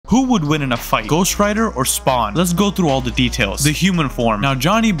Who would win in a fight, Ghost Rider or Spawn? Let's go through all the details. The human form. Now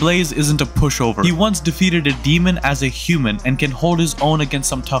Johnny Blaze isn't a pushover. He once defeated a demon as a human and can hold his own against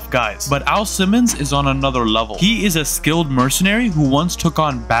some tough guys. But Al Simmons is on another level. He is a skilled mercenary who once took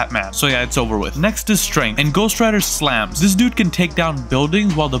on Batman. So yeah, it's over with. Next is strength, and Ghost Rider slams. This dude can take down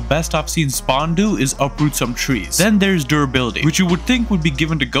buildings, while the best I've seen Spawn do is uproot some trees. Then there's durability, which you would think would be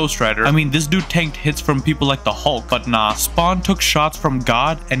given to Ghost Rider. I mean, this dude tanked hits from people like the Hulk, but nah, Spawn took shots from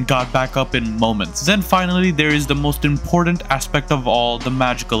God and got back up in moments. Then finally, there is the most important aspect of all, the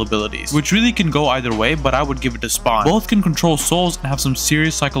magical abilities, which really can go either way, but I would give it to Spawn. Both can control souls and have some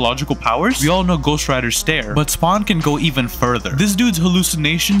serious psychological powers. We all know Ghost Rider's stare, but Spawn can go even further. This dude's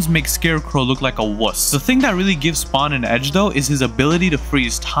hallucinations make Scarecrow look like a wuss. The thing that really gives Spawn an edge though is his ability to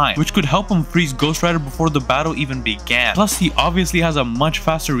freeze time, which could help him freeze Ghost Rider before the battle even began. Plus, he obviously has a much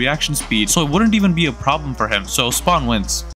faster reaction speed, so it wouldn't even be a problem for him, so Spawn wins.